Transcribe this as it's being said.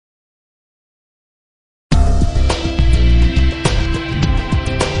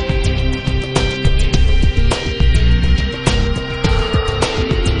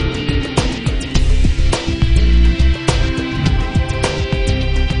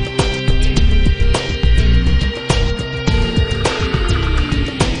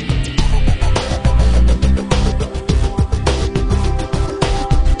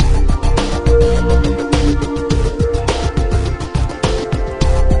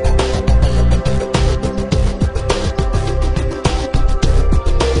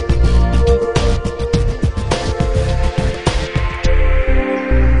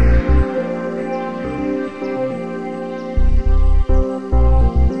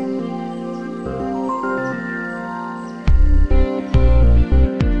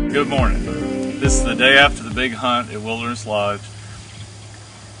Good morning. This is the day after the big hunt at Wilderness Lodge.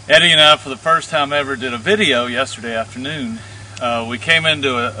 Eddie and I, for the first time ever, did a video yesterday afternoon. We came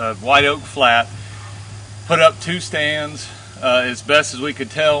into a white oak flat, put up 2 stands as best as we could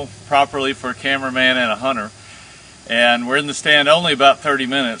tell properly for a cameraman and a hunter. And we're in the stand only about 30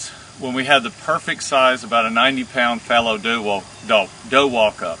 minutes when we had the perfect size, about a 90-pound fallow doe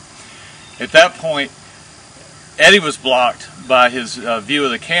walk up. At that point, Eddie was blocked by his view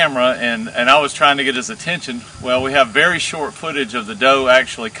of the camera, and I was trying to get his attention. Well, we have very short footage of the doe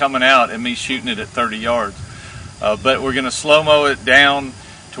actually coming out and me shooting it at 30 yards. But we're going to slow-mo it down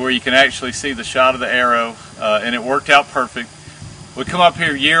to where you can actually see the shot of the arrow, and it worked out perfect. We come up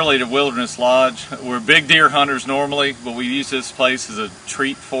here yearly to Wilderness Lodge. We're big deer hunters normally, but we use this place as a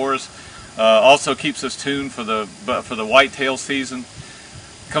treat for us. Also keeps us tuned for the whitetail season.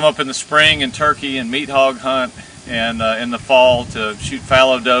 Come up in the spring and turkey and meat hog hunt, and in the fall to shoot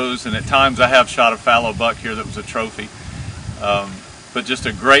fallow does, and at times I have shot a fallow buck here that was a trophy. But just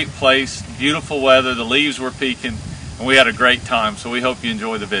a great place, beautiful weather, the leaves were peaking, and we had a great time, so we hope you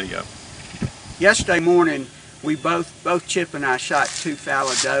enjoy the video. Yesterday morning, we both Chip and I shot 2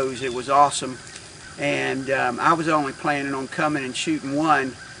 fallow does. It was awesome, and I was only planning on coming and shooting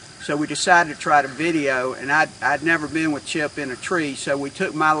 1. So we decided to try the video, and I'd never been with Chip in a tree, so we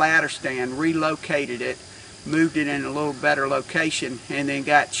took my ladder stand, relocated it, moved it in a little better location, and then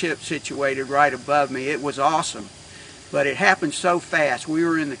got Chip situated right above me. It was awesome, but it happened so fast. We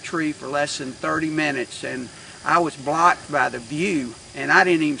were in the tree for less than 30 minutes, and I was blocked by the view, and I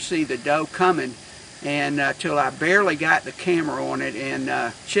didn't even see the doe coming, and till I barely got the camera on it,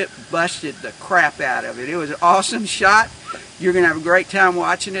 and Chip busted the crap out of it. It was an awesome shot. You're going to have a great time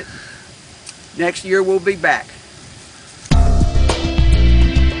watching it. Next year we'll be back.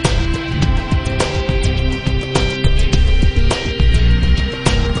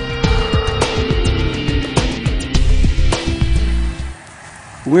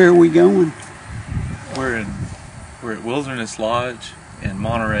 Where are we going? We're at Wilderness Lodge in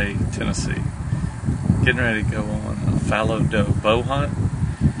Monterey, Tennessee. Getting ready to go on a fallow doe bow hunt.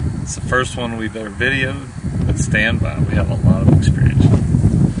 It's the first one we've ever videoed, but stand by, we have a lot of experience.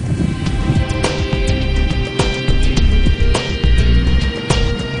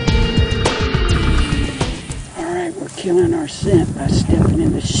 Alright, we're killing our scent by stepping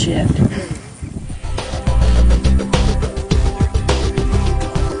in the shit.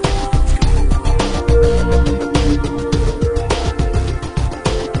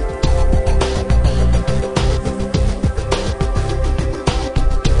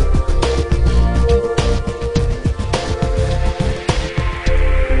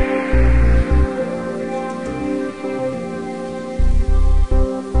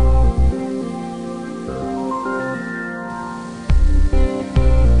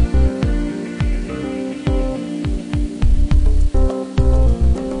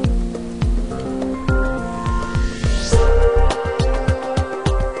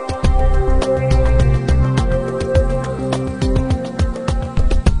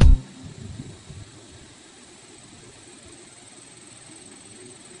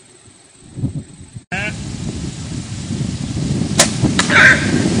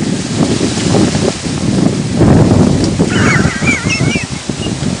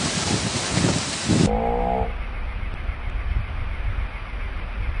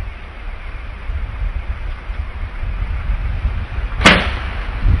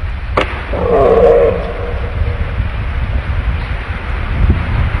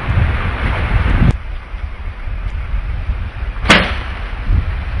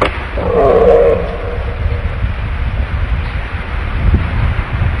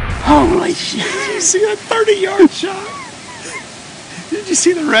 Holy shit. Did you see that 30-yard shot? Did you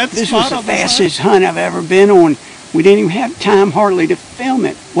see the red spot? This was the fastest hunt I've ever been on. We didn't even have time hardly to film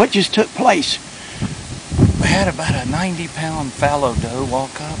it. What just took place? We had about a 90-pound fallow doe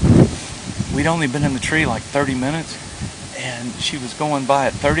walk up. We'd only been in the tree like 30 minutes, and she was going by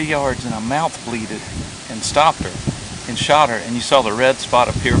at 30 yards, and I mouth bleeded and stopped her and shot her, and you saw the red spot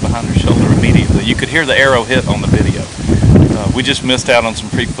appear behind her shoulder immediately. You could hear the arrow hit on the video. We just missed out on some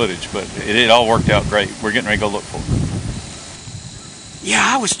pre-footage, but it all worked out great. We're getting ready to go look for it. Yeah,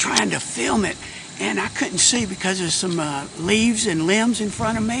 I was trying to film it, and I couldn't see because there's some leaves and limbs in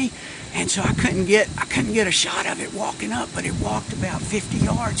front of me, and so I couldn't get a shot of it walking up. But it walked about 50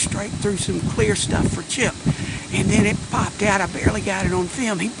 yards straight through some clear stuff for Chip, and then it popped out. I barely got it on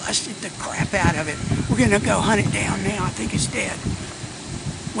film. He busted the crap out of it. We're gonna go hunt it down now. I think it's dead.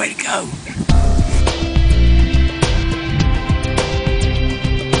 Way to go.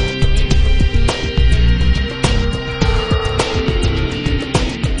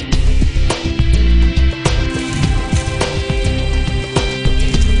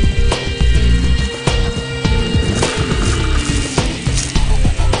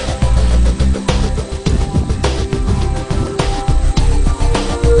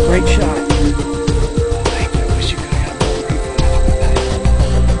 Great shot.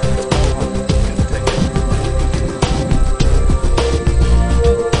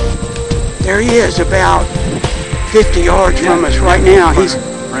 There he is, about 50 yards from us right now. He's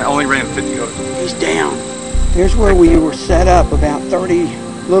only ran 50 yards. He's down. Here's where we were set up, about 30, a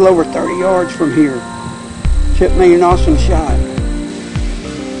little over 30 yards from here. Chip made an awesome shot.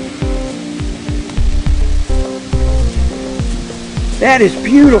 That is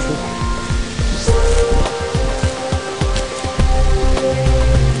beautiful.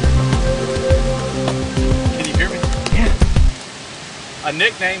 Can you hear me? Yeah. I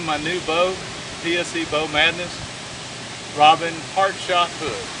nicknamed my new bow, PSE Bow Madness, Robin Heart Shot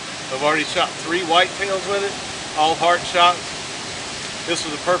Hood. I've already shot 3 whitetails with it, all heart shots. This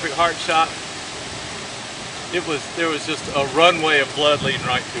was a perfect heart shot. There was just a runway of blood leading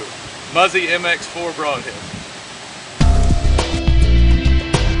right to it. Muzzy MX4 broadhead.